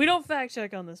know. We don't fact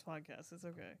check on this podcast. It's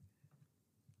okay.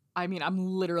 I mean, I'm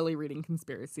literally reading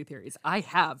conspiracy theories. I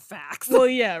have facts. Well,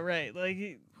 yeah, right.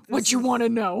 Like, What you want to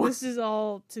know. This is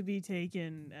all to be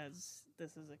taken as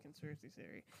this is a conspiracy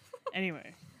theory.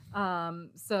 Anyway.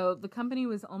 So the company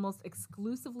was almost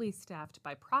exclusively staffed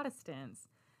by Protestants,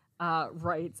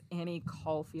 writes Annie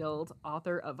Caulfield,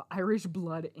 author of Irish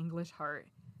Blood, English Heart,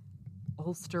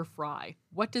 Ulster Fry.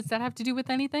 What does that have to do with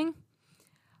anything?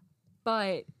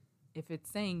 But if it's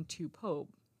saying to Pope,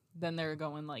 then they're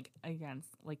going, like, against,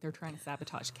 like, they're trying to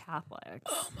sabotage Catholics.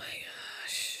 Oh my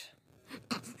gosh.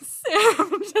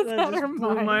 Sam just That had just her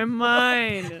blew mind. my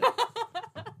mind.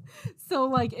 So,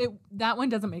 like, that one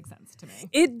doesn't make sense to me.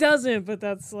 It doesn't, but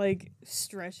that's, like,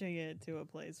 stretching it to a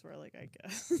place where, like, I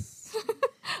guess.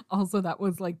 Also, that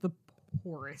was, like, the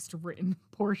poorest written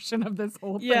portion of this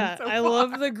whole thing. Yeah, So I far.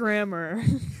 love the grammar.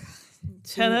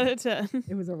 10 out of 10.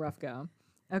 It was a rough go.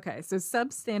 Okay, so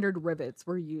substandard rivets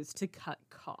were used to cut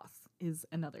costs is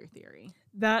another theory.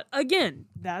 That, again,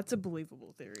 that's a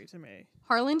believable theory to me.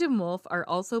 Harland and Wolff are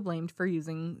also blamed for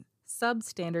using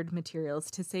substandard materials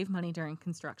to save money during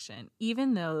construction,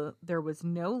 even though there was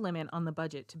no limit on the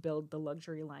budget to build the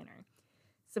luxury liner.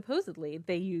 Supposedly,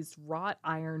 they used wrought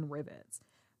iron rivets,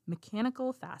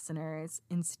 mechanical fasteners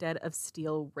instead of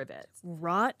steel rivets.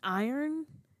 Wrought iron?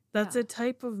 That's a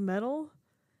type of metal?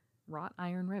 Wrought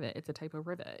iron rivet. It's a type of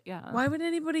rivet, yeah. Why would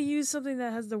anybody use something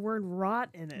that has the word rot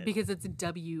in it? Because it's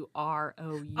WROUG.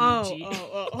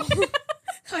 Oh.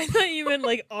 I thought you meant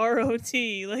like ROT,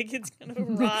 like it's gonna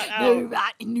rot out.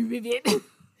 Rot in the rivet. Because,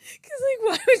 like,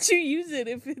 why would you use it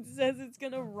if it says it's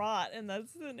gonna rot and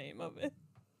that's the name of it?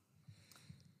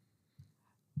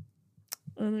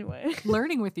 Anyway.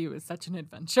 Learning with you is such an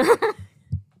adventure.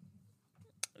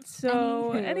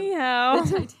 So, anyhow.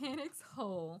 The Titanic's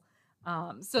hull.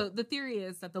 So the theory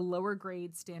is that the lower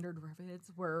grade standard rivets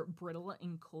were brittle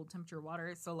in cold temperature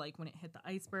water. So, like, when it hit the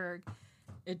iceberg,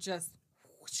 it just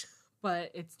whoosh,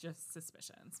 but it's just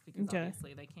suspicions because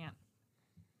obviously they can't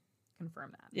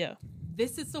confirm that. Yeah.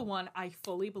 This is the one I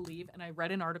fully believe, and I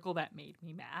read an article that made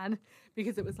me mad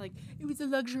because it was like, it was a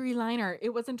luxury liner. It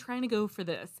wasn't trying to go for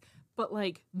this. But,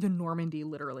 like, the Normandy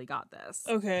literally got this.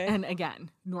 Okay. And again,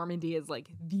 Normandy is, like,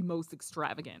 the most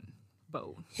extravagant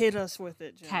boat. Hit us with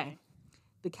it, Jenny. Okay.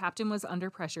 The captain was under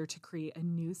pressure to create a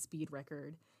new speed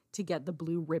record to get the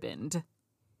blue riband.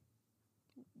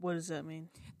 What does that mean?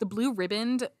 The blue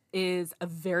riband is a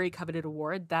very coveted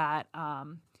award that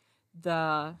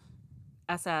the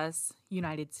SS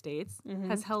United States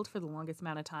has held for the longest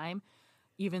amount of time,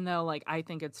 even though, like, I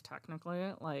think it's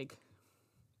technically, like,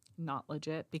 not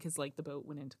legit because, like, the boat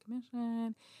went into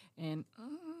commission in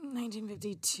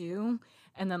 1952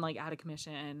 and then, like, out of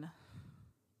commission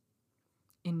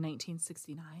in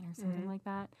 1969 or something like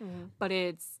that. But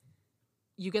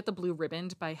you get the blue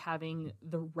riband by having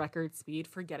the record speed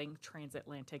for getting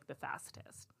transatlantic the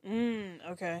fastest.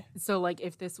 Okay. So, like,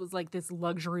 if this was, like, this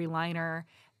luxury liner,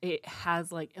 it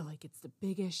has, like, it's the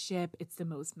biggest ship, it's the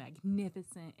most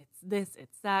magnificent, it's this,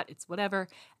 it's that, it's whatever,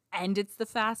 and it's the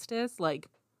fastest, like,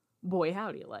 boy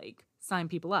howdy, like, sign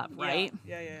people up, right?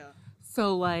 Yeah.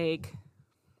 So, like,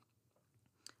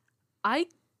 I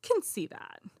can see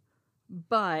that,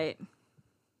 but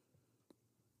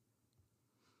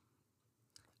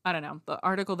I don't know. The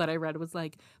article that I read was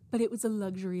like, but it was a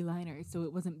luxury liner, so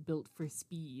it wasn't built for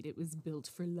speed. It was built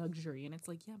for luxury. And it's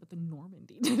like, yeah, but the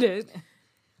Normandy did it.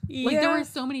 Yeah. Like, there were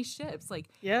so many ships. Like,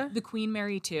 Yeah. the Queen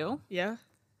Mary 2. Yeah.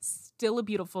 Still a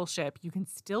beautiful ship. You can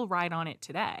still ride on it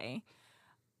today.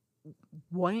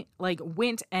 Went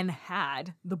and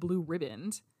had the blue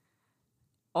riband.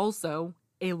 Also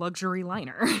a luxury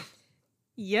liner.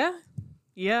 Yeah.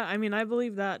 Yeah, I mean, I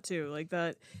believe that too. Like,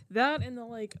 that and the,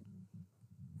 like,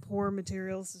 poor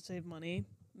materials to save money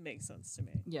makes sense to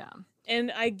me. Yeah.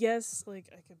 And I guess, like,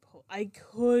 I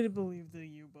could believe the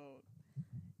U-boat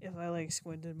if I, like,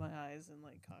 squinted my eyes and,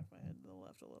 like, cocked my head to the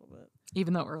left a little bit.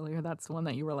 Even though earlier that's the one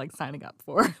that you were, like, signing up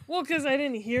for. Well, because I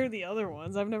didn't hear the other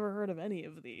ones. I've never heard of any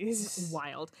of these.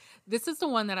 Wild. This is the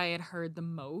one that I had heard the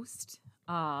most.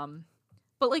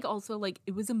 But, like, also, like,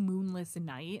 it was a moonless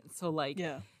night. So, like,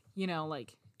 Yeah. you know,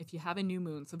 like, if you have a new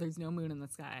moon, so there's no moon in the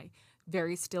sky,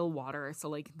 very still water, so,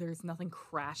 like, there's nothing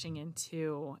crashing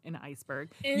into an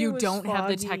iceberg. And you it was don't have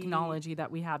the foggy. technology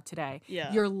that we have today.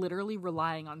 Yeah. You're literally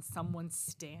relying on someone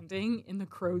standing in the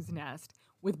crow's nest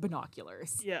with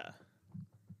binoculars. Yeah.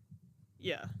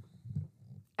 Yeah.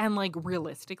 And, like,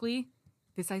 realistically,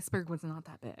 this iceberg was not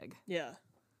that big. Yeah.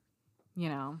 You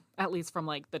know, at least from,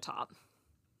 like, the top.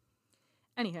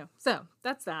 Anywho, so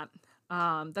that's that.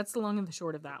 That's the long and the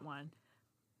short of that one.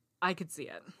 I could see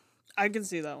it. I can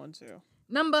see that one too.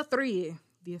 Number 3,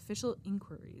 the official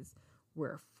inquiries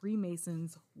were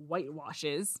Freemasons'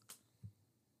 whitewashes.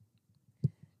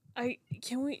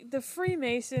 The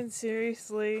Freemasons,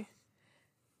 seriously?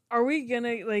 Are we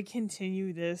gonna, like,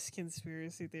 continue this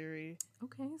conspiracy theory?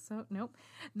 Okay, so nope.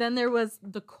 Then there was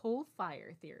the coal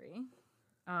fire theory.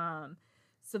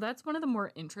 So that's one of the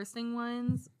more interesting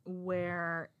ones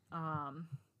where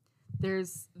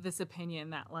there's this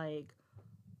opinion that, like,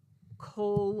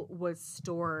 coal was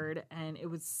stored and it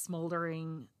was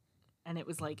smoldering and it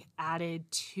was, like,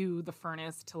 added to the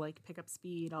furnace to, like, pick up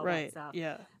speed, all that stuff.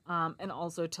 Yeah. And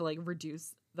also to, like,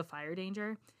 reduce the fire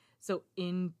danger. So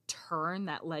in turn,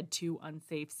 that led to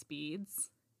unsafe speeds.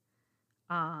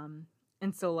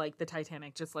 And so, like, the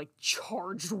Titanic just, like,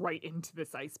 charged right into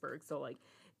this iceberg. So, like,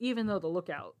 even though the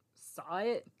lookout saw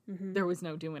it, there was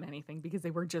no doing anything because they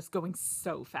were just going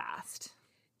so fast.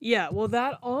 Yeah, well,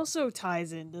 that also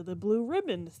ties into the blue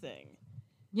ribbon thing.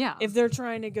 Yeah. If they're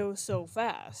trying to go so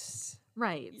fast.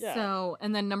 Right. Yeah. So,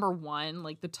 and then number one,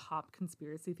 like, the top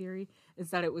conspiracy theory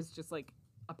is that it was just, like,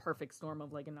 a perfect storm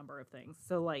of, like, a number of things.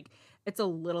 So, like, it's a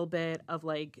little bit of,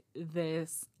 like,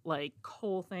 this, like,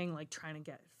 coal thing, like, trying to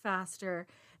get faster.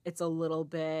 It's a little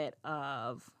bit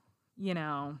of, you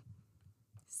know,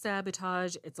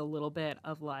 sabotage. It's a little bit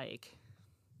of, like,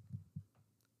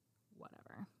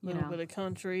 whatever. A little bit of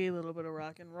country, a little bit of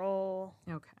rock and roll.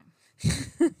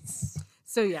 Okay.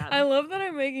 So, yeah. I love that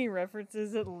I'm making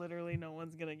references that literally no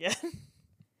one's going to get.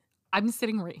 I'm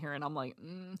sitting right here and I'm like,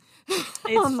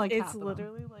 It's, like it's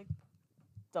literally like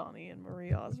Donnie and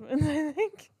Marie Osmond, I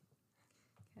think.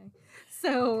 Okay.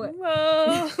 So,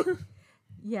 Whoa.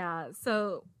 yeah.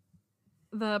 So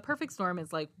the perfect storm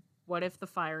is like, what if the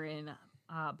fire in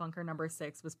bunker number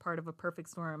 6 was part of a perfect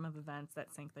storm of events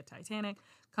that sank the Titanic?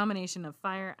 Combination of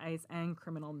fire, ice, and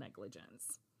criminal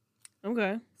negligence.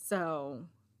 Okay. So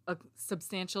a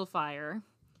substantial fire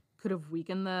could have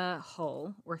weakened the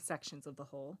hull or sections of the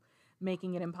hull,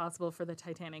 making it impossible for the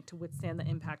Titanic to withstand the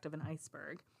impact of an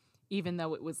iceberg, even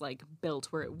though it was, like, built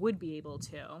where it would be able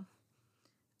to.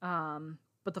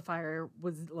 But the fire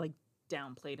was, like,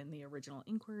 downplayed in the original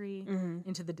inquiry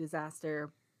into the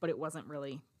disaster, but it wasn't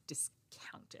really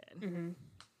discounted.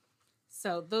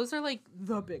 So those are, like,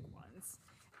 the big ones.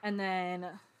 And then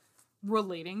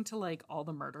relating to, like, all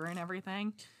the murder and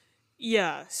everything.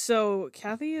 Yeah, so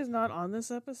Kathy is not on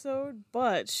this episode,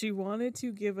 but she wanted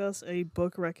to give us a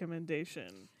book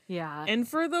recommendation. Yeah. And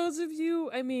for those of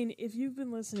you, I mean, if you've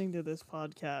been listening to this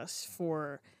podcast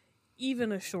for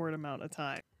even a short amount of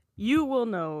time, you will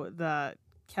know that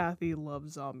Kathy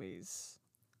loves zombies.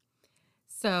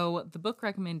 So the book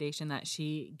recommendation that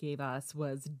she gave us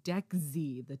was Deck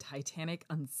Z, The Titanic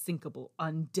Unsinkable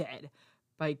Undead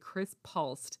by Chris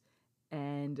Pulst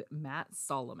and Matt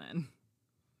Solomon.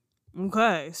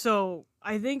 Okay, so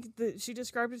I think that she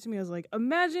described it to me as like,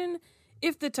 imagine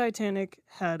if the Titanic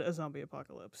had a zombie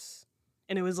apocalypse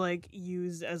and it was like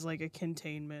used as like a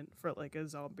containment for like a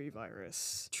zombie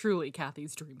virus. Truly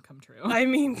Kathy's dream come true. I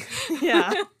mean,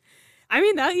 yeah. I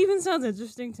mean, that even sounds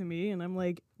interesting to me, and I'm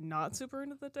like not super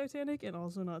into the Titanic and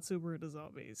also not super into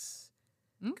zombies.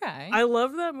 Okay. I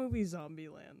love that movie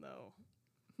Zombieland though.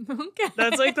 Okay.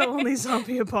 That's like the only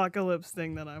zombie apocalypse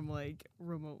thing that I'm like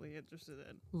remotely interested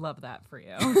in. Love that for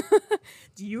you.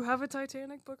 Do you have a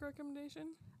Titanic book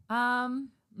recommendation?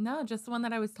 No, just the one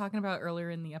that I was talking about earlier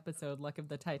in the episode, Luck of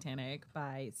the Titanic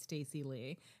by Stacey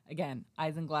Lee. Again,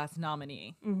 Isinglass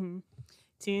nominee.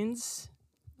 Teens,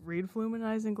 read Flume and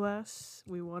Isinglass.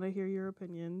 We want to hear your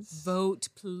opinions. Vote,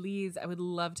 please. I would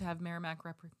love to have Merrimack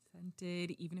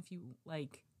represented, even if you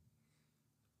like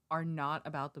are not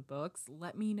about the books.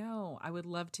 Let me know. I would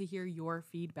love to hear your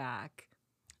feedback.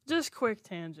 Just quick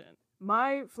tangent.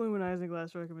 My Flume and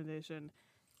Isinglass recommendation,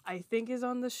 I think, is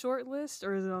on the short list,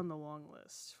 or is it on the long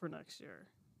list for next year?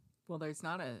 Well, there's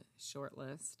not a short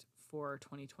list for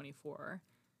 2024.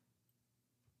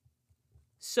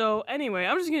 So anyway,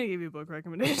 I'm just going to give you a book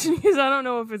recommendation because I don't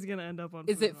know if it's going to end up on...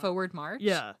 Is it Forward March?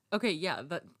 Yeah. Okay, yeah,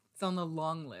 that's on the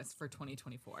long list for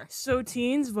 2024. So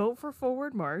teens, vote for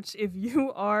Forward March. If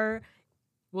you are...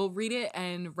 We'll read it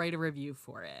and write a review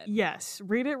for it. Yes,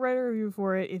 read it, write a review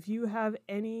for it. If you have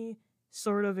any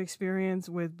sort of experience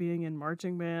with being in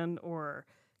marching band or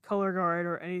color guard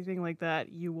or anything like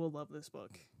that, you will love this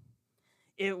book.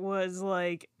 It was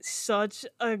like such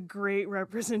a great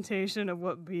representation of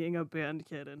what being a band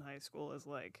kid in high school is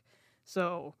like.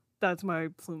 So that's my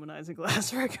Flume and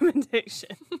Isinglass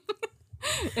recommendation.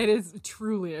 It is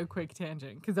truly a quick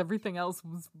tangent because everything else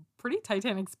was pretty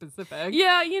Titanic specific.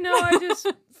 Yeah, you know, I just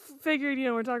figured, you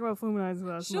know, we're talking about Flume and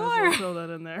Isinglass. Sure. Might as well throw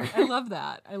that in there. I love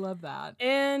that. I love that.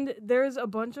 And there's a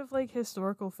bunch of like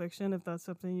historical fiction, if that's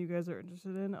something you guys are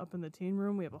interested in, up in the teen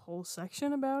room. We have a whole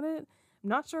section about it. I'm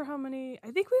not sure how many.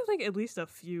 I think we have like at least a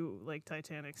few like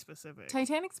Titanic specific.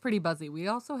 Titanic's pretty buzzy. We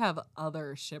also have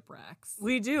other shipwrecks.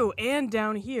 We do. And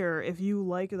down here, if you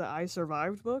like the I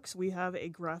Survived books, we have a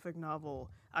graphic novel,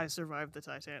 I Survived the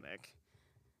Titanic.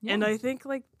 Yeah. And I think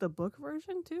like the book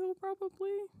version too,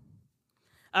 probably.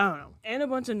 I don't know. And a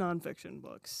bunch of nonfiction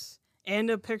books.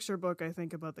 And a picture book, I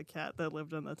think, about the cat that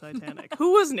lived on the Titanic,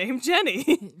 who was named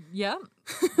Jenny. Yep.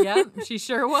 Yep, she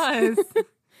sure was.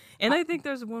 And I think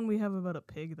there's one we have about a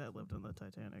pig that lived on the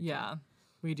Titanic. Yeah,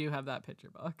 we do have that picture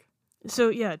book. So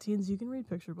yeah, teens, you can read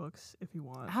picture books if you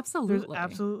want. Absolutely. There's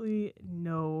absolutely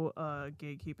no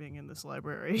gatekeeping in this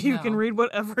library. You can No. read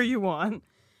whatever you want.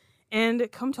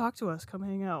 And come talk to us. Come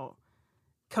hang out.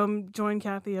 Come join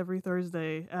Kathy every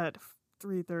Thursday at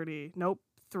 3:30. Nope,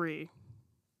 3.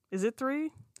 Is it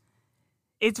 3?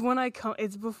 It's when I come.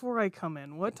 It's before I come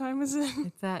in. What time is it?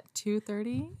 It's at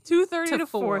 2:30. 2:30 to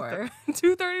 4. 4.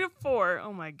 2:30 to 4.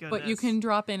 Oh my goodness. But you can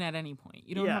drop in at any point.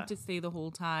 You don't Yeah. have to stay the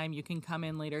whole time. You can come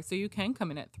in later. So you can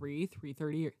come in at 3,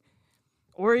 3:30.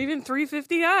 Or even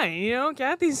 3:59. You know,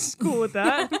 Kathy's cool with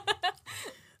that.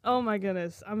 Oh my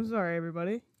goodness. I'm sorry,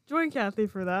 everybody. Join Kathy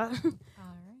for that. All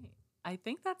right. I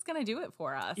think that's going to do it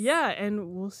for us. Yeah,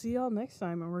 and we'll see y'all next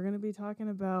time. And we're going to be talking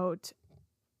about...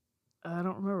 I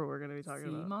don't remember what we're going to be talking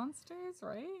Sea about. monsters,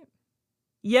 right?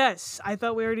 Yes, I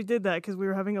thought we already did that because we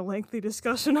were having a lengthy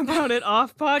discussion about it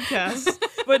off podcast.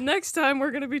 But next time we're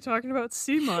going to be talking about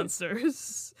sea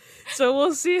monsters. So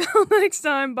we'll see you next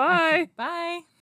time. Bye. Bye.